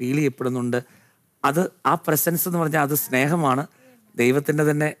തന്നെയും ഫീൽ ചെയ്യപ്പെടുന്നുണ്ട്. ആ പ്രസൻസ് എന്ന് പറഞ്ഞാൽ അത് സ്നേഹമാണ്, ദൈവത്തിൻ്റെ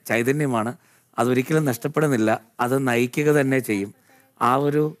തന്നെ ചൈതന്യമാണ്. അതൊരിക്കലും നഷ്ടപ്പെടുന്നില്ല, അത് നയിക്കുക തന്നെ ചെയ്യും. ആ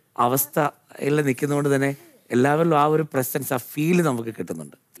ഒരു അവസ്ഥയിൽ നിൽക്കുന്നതുകൊണ്ട് തന്നെ എല്ലാവരിലും ആ ഒരു പ്രസൻസ്, ആ ഫീല് നമുക്ക്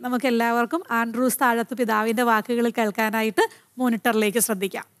കിട്ടുന്നുണ്ട്. നമുക്ക് എല്ലാവർക്കും ആൻഡ്രൂസ് താഴത്ത് പിതാവിൻ്റെ വാക്കുകൾ കേൾക്കാനായിട്ട് മോണിറ്ററിലേക്ക്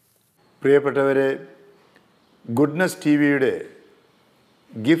ശ്രദ്ധിക്കാം. പ്രിയപ്പെട്ടവരെ, ഗുഡ്നസ് ടി വിയുടെ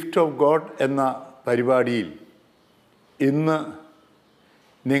ഗിഫ്റ്റ് ഓഫ് ഗോഡ് എന്ന പരിപാടിയിൽ ഇന്ന്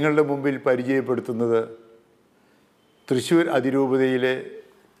നിങ്ങളുടെ മുമ്പിൽ പരിചയപ്പെടുത്തുന്നത് തൃശ്ശൂർ അതിരൂപതയിലെ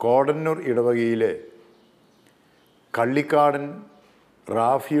കോടന്നൂർ ഇടവകയിലെ കള്ളിക്കാടൻ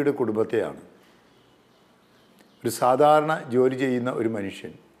റാഫിയുടെ കുടുംബത്തെയാണ്. ഒരു സാധാരണ ജോലി ചെയ്യുന്ന ഒരു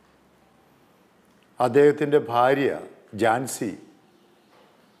മനുഷ്യൻ. അദ്ദേഹത്തിൻ്റെ ഭാര്യ ജാൻസി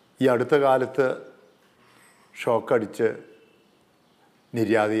ഈ അടുത്ത കാലത്ത് ഷോക്കടിച്ച്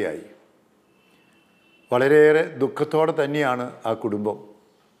നിര്യാതയായി. വളരെയേറെ ദുഃഖത്തോടെ തന്നെയാണ് ആ കുടുംബം.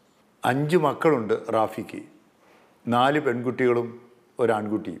 5 മക്കളുണ്ട് റാഫിക്ക്, 4 പെൺകുട്ടികളും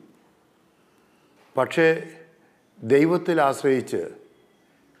ഒരാൺകുട്ടിയും. പക്ഷേ ദൈവത്തിൽ ആശ്രയിച്ച്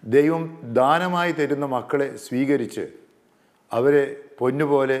ദൈവം ദാനമായി തരുന്ന മക്കളെ സ്വീകരിച്ച് അവരെ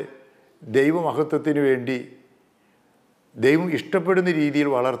പൊന്നുപോലെ ദൈവമഹത്വത്തിന് വേണ്ടി ദൈവം ഇഷ്ടപ്പെടുന്ന രീതിയിൽ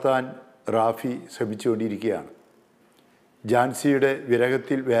വളർത്താൻ റാഫി ശ്രമിച്ചുകൊണ്ടിരിക്കുകയാണ്. ജാൻസിയുടെ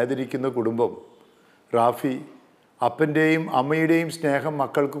വിരഹത്തിൽ വേദനിക്കുന്ന കുടുംബം റാഫി അപ്പൻ്റെയും അമ്മയുടെയും സ്നേഹം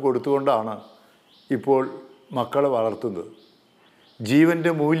മക്കൾക്ക് കൊടുത്തുകൊണ്ടാണ് ഇപ്പോൾ മക്കളെ വളർത്തുന്നത്.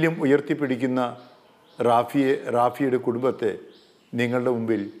 ജീവൻ്റെ മൂല്യം ഉയർത്തിപ്പിടിക്കുന്ന റാഫിയുടെ കുടുംബത്തെ നിങ്ങളുടെ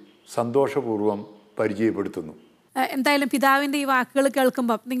മുമ്പിൽ സന്തോഷപൂർവ്വം പരിചയപ്പെടുത്തുന്നു. എന്തായാലും പിതാവിൻ്റെ ഈ വാക്കുകൾ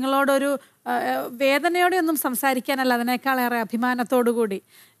കേൾക്കുമ്പം നിങ്ങളോടൊരു വേദനയോടെ ഒന്നും സംസാരിക്കാനല്ല, അതിനേക്കാളേറെ അഭിമാനത്തോടു കൂടി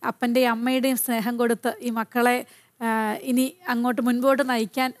അപ്പൻ്റെയും അമ്മയുടെയും സ്നേഹം കൊടുത്ത് ഈ മക്കളെ ഇനി അങ്ങോട്ട് മുൻപോട്ട്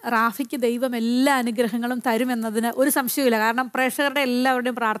നയിക്കാൻ റാഫിക്ക് ദൈവം എല്ലാ അനുഗ്രഹങ്ങളും തരുമെന്നതിന് ഒരു സംശയമില്ല. കാരണം പ്രേക്ഷകരുടെ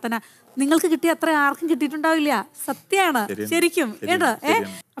എല്ലാവരുടെയും പ്രാർത്ഥന നിങ്ങൾക്ക് കിട്ടിയ അത്ര ആർക്കും കിട്ടിയിട്ടുണ്ടാവില്ല. സത്യമാണ്, ശരിക്കും കേട്ടോ.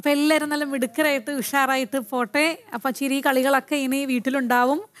 അപ്പൊ എല്ലാവരും നല്ല മിടുക്കരായിട്ട് ഉഷാറായിട്ട് പോട്ടെ. അപ്പൊ ചിരി കളികളൊക്കെ ഇനി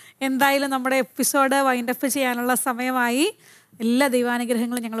വീട്ടിലുണ്ടാവും. എന്തായാലും നമ്മുടെ എപ്പിസോഡ് വൈൻഡപ്പ് ചെയ്യാനുള്ള സമയമായി. എല്ലാ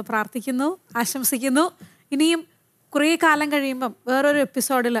ദൈവാനുഗ്രഹങ്ങളും ഞങ്ങൾ പ്രാർത്ഥിക്കുന്നു, ആശംസിക്കുന്നു. ഇനിയും കുറേ കാലം കഴിയുമ്പം വേറൊരു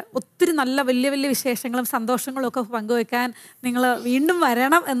എപ്പിസോഡിൽ ഒത്തിരി നല്ല വലിയ വലിയ വിശേഷങ്ങളും സന്തോഷങ്ങളും ഒക്കെ പങ്കുവെക്കാൻ നിങ്ങൾ വീണ്ടും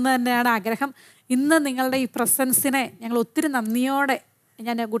വരണം എന്ന് തന്നെയാണ് ആഗ്രഹം. ഇന്ന് നിങ്ങളുടെ ഈ പ്രസൻസിനെ ഞങ്ങൾ ഒത്തിരി നന്ദിയോടെ,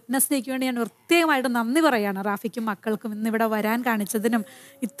 ഞാൻ ഗുഡ്നസ് ഡേക്ക് വേണ്ടി ഞാൻ പ്രത്യേകമായിട്ട് നന്ദി പറയുകയാണ് റാഫിക്കും മക്കൾക്കും ഇന്നിവിടെ വരാൻ കാണിച്ചതിനും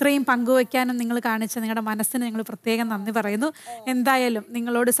ഇത്രയും പങ്കുവയ്ക്കാനും നിങ്ങൾ കാണിച്ച നിങ്ങളുടെ മനസ്സിന് ഞങ്ങൾ പ്രത്യേകം നന്ദി പറയുന്നു. എന്തായാലും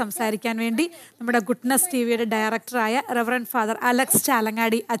നിങ്ങളോട് സംസാരിക്കാൻ വേണ്ടി നമ്മുടെ ഗുഡ്നസ് ടി വിയുടെ ഡയറക്ടറായ റെവറൻഡ് ഫാദർ അലക്സ്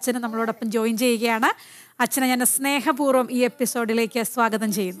ചാലങ്ങാടി അച്ഛന് നമ്മളോടൊപ്പം ജോയിൻ ചെയ്യുകയാണ്. അച്ഛനെ ഞാൻ സ്നേഹപൂർവ്വം ഈ എപ്പിസോഡിലേക്ക് സ്വാഗതം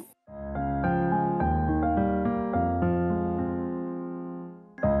ചെയ്യുന്നു.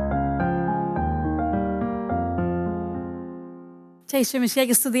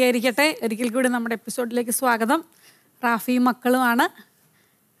 ഈശോമിശിഹായ്ക്ക് സ്തുതിയായിരിക്കട്ടെ. ഒരിക്കൽ കൂടി നമ്മുടെ എപ്പിസോഡിലേക്ക് സ്വാഗതം. റാഫിയും മക്കളുമാണ്.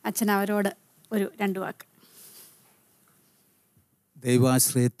 അച്ഛൻ അവരോട് ഒരു 2 വാക്ക്.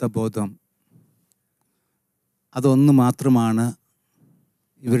 ദൈവാശ്രയത്വ ബോധം അതൊന്നു മാത്രമാണ്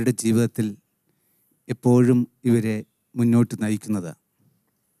ഇവരുടെ ജീവിതത്തിൽ എപ്പോഴും ഇവരെ മുന്നോട്ട് നയിക്കുന്നത്.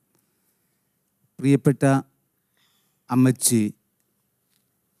 പ്രിയപ്പെട്ട അമ്മച്ചി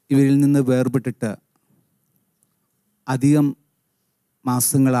ഇവരിൽ നിന്ന് വേർപെട്ടിട്ട് അധികം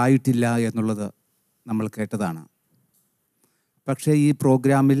മാസങ്ങളായിട്ടില്ല എന്നുള്ളത് നമ്മൾ കേട്ടതാണ്. പക്ഷേ ഈ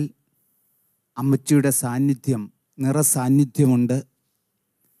പ്രോഗ്രാമിൽ അമ്മച്ചിയുടെ സാന്നിധ്യം, നിറസാന്നിധ്യമുണ്ട്.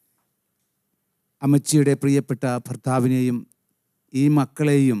 അമ്മച്ചിയുടെ പ്രിയപ്പെട്ട ഭർത്താവിനെയും ഈ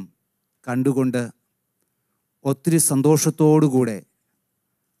മക്കളെയും കണ്ടുകൊണ്ട് ഒത്തിരി സന്തോഷത്തോടുകൂടെ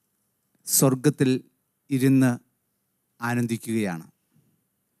സ്വർഗത്തിൽ ഇരുന്ന് ആനന്ദിക്കുകയാണ്.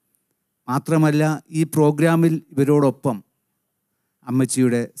 മാത്രമല്ല ഈ പ്രോഗ്രാമിൽ ഇവരോടൊപ്പം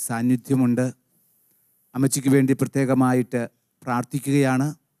അമ്മച്ചിയുടെ സാന്നിധ്യമുണ്ട്. അമ്മച്ചിക്ക് വേണ്ടി പ്രത്യേകമായിട്ട് പ്രാർത്ഥിക്കുകയാണ്.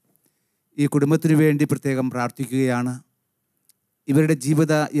 ഈ കുടുംബത്തിന് വേണ്ടി പ്രത്യേകം പ്രാർത്ഥിക്കുകയാണ്. ഇവരുടെ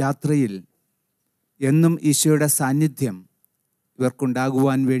ജീവിത യാത്രയിൽ എന്നും ഈശോയുടെ സാന്നിധ്യം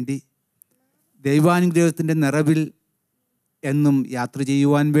ഇവർക്കുണ്ടാകുവാൻ വേണ്ടി, ദൈവാനുഗ്രഹത്തിൻ്റെ നിറവിൽ എന്നും യാത്ര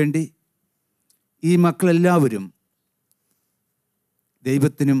ചെയ്യുവാൻ വേണ്ടി ഈ മക്കളെല്ലാവരും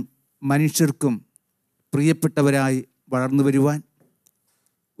ദൈവത്തിനും മനുഷ്യർക്കും പ്രിയപ്പെട്ടവരായി വളർന്നു വരുവാൻ,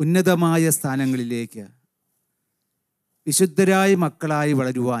 ഉന്നതമായ സ്ഥാനങ്ങളിലേക്ക് വിശുദ്ധരായ മക്കളായി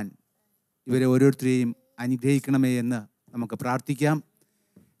വളരുവാൻ ഇവരെ ഓരോരുത്തരെയും അനുഗ്രഹിക്കണമേ എന്ന് നമുക്ക് പ്രാർത്ഥിക്കാം.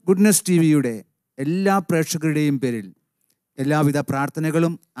 ഗുഡ്നസ് ടി വിയുടെ എല്ലാ പ്രേക്ഷകരുടെയും പേരിൽ എല്ലാവിധ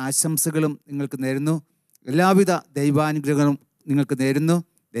പ്രാർത്ഥനകളും ആശംസകളും നിങ്ങൾക്ക് നേരുന്നു. എല്ലാവിധ ദൈവാനുഗ്രഹങ്ങളും നിങ്ങൾക്ക് നേരുന്നു.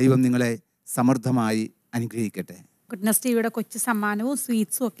 ദൈവം നിങ്ങളെ സമൃദ്ധമായി അനുഗ്രഹിക്കട്ടെ. ഗുഡ്നസ് ടിവിയുടെ കൊച്ചു സമ്മാനവും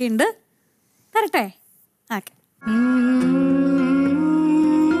സ്വീറ്റ്സും ഒക്കെ ഉണ്ട്. തരട്ടെ? ഓക്കെ.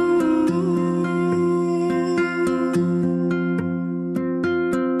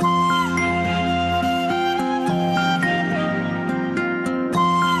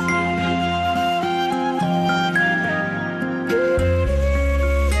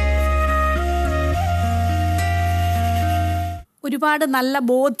 ഒരുപാട് നല്ല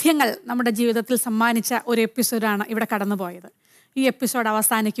ബോധ്യങ്ങൾ നമ്മുടെ ജീവിതത്തിൽ സമ്മാനിച്ച ഒരു എപ്പിസോഡാണ് ഇവിടെ കടന്നുപോയത്. ഈ എപ്പിസോഡ്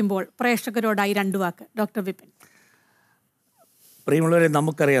അവസാനിക്കുമ്പോൾ പ്രേക്ഷകരോടായി 2 വാക്ക്. ഡോക്ടർ വിപിൻ. പ്രിയമുള്ളവരെ,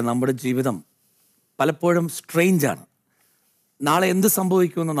 നമുക്കറിയാം നമ്മുടെ ജീവിതം പലപ്പോഴും സ്ട്രെയിഞ്ചാണ്. നാളെ എന്ത്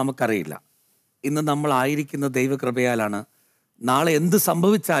സംഭവിക്കുമെന്ന് നമുക്കറിയില്ല. ഇന്ന് നമ്മളായിരിക്കുന്ന ദൈവകൃപയാലാണ്. നാളെ എന്ത്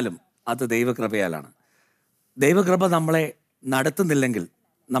സംഭവിച്ചാലും അത് ദൈവകൃപയാലാണ്. ദൈവകൃപ നമ്മളെ നടത്തുന്നില്ലെങ്കിൽ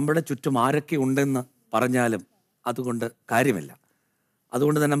നമ്മുടെ ചുറ്റും ആരൊക്കെ ഉണ്ടെന്ന് പറഞ്ഞാലും അതുകൊണ്ട് കാര്യമില്ല.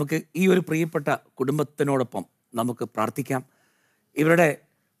 അതുകൊണ്ട് തന്നെ നമുക്ക് ഈ ഒരു പ്രിയപ്പെട്ട കുടുംബത്തിനോടൊപ്പം നമുക്ക് പ്രാർത്ഥിക്കാം. ഇവരുടെ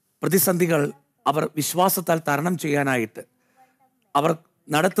പ്രതിസന്ധികൾ അവർ വിശ്വാസത്താൽ തരണം ചെയ്യാനായിട്ട് അവർ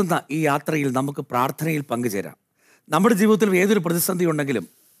നടത്തുന്ന ഈ യാത്രയിൽ നമുക്ക് പ്രാർത്ഥനയിൽ പങ്കുചേരാം. നമ്മുടെ ജീവിതത്തിൽ ഏതൊരു പ്രതിസന്ധി ഉണ്ടെങ്കിലും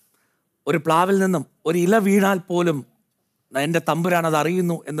ഒരു പ്ലാവിൽ നിന്നും ഒരു ഇല വീണാൽ പോലും എൻ്റെ തമ്പുരാൻ അത്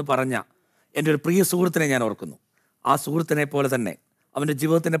അറിയുന്നു എന്ന് പറഞ്ഞ എൻ്റെ ഒരു പ്രിയ സുഹൃത്തിനെ ഞാൻ ഓർക്കുന്നു. ആ സുഹൃത്തിനെ പോലെ തന്നെ അവൻ്റെ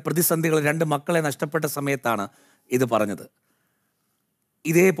ജീവിതത്തിൻ്റെ പ്രതിസന്ധികൾ 2 മക്കളെ നഷ്ടപ്പെട്ട സമയത്താണ് ഇത് പറഞ്ഞത്.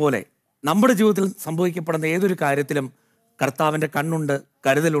 ഇതേപോലെ നമ്മുടെ ജീവിതത്തിൽ സംഭവിക്കപ്പെടുന്ന ഏതൊരു കാര്യത്തിലും കർത്താവിൻ്റെ കണ്ണുണ്ട്,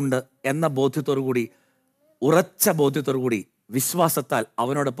 കരുതലുണ്ട് എന്ന ബോധ്യത്തോടു കൂടി, ഉറച്ച ബോധ്യത്തോടു കൂടി, വിശ്വാസത്താൽ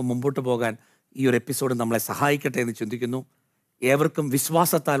അവനോടൊപ്പം മുമ്പോട്ട് പോകാൻ ഈ ഒരു എപ്പിസോഡ് നമ്മളെ സഹായിക്കട്ടെ എന്ന് ചിന്തിക്കുന്നു. ഏവർക്കും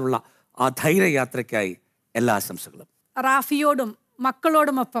വിശ്വാസത്താലുള്ള ആ ധൈര്യയാത്രയ്ക്കായി എല്ലാ ആശംസകളും. റാഫിയോടും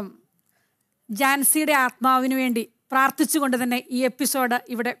മക്കളോടുമൊപ്പം ജാൻസിയുടെ ആത്മാവിന് വേണ്ടി പ്രാർത്ഥിച്ചുകൊണ്ട് തന്നെ ഈ എപ്പിസോഡ്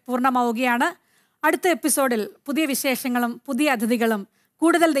ഇവിടെ പൂർണ്ണമാവുകയാണ്. അടുത്ത എപ്പിസോഡിൽ പുതിയ വിശേഷങ്ങളും പുതിയ അതിഥികളും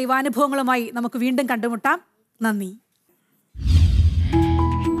കൂടുതൽ ദൈവാനുഭവങ്ങളുമായി നമുക്ക് വീണ്ടും കണ്ടുമുട്ടാം. നന്ദി.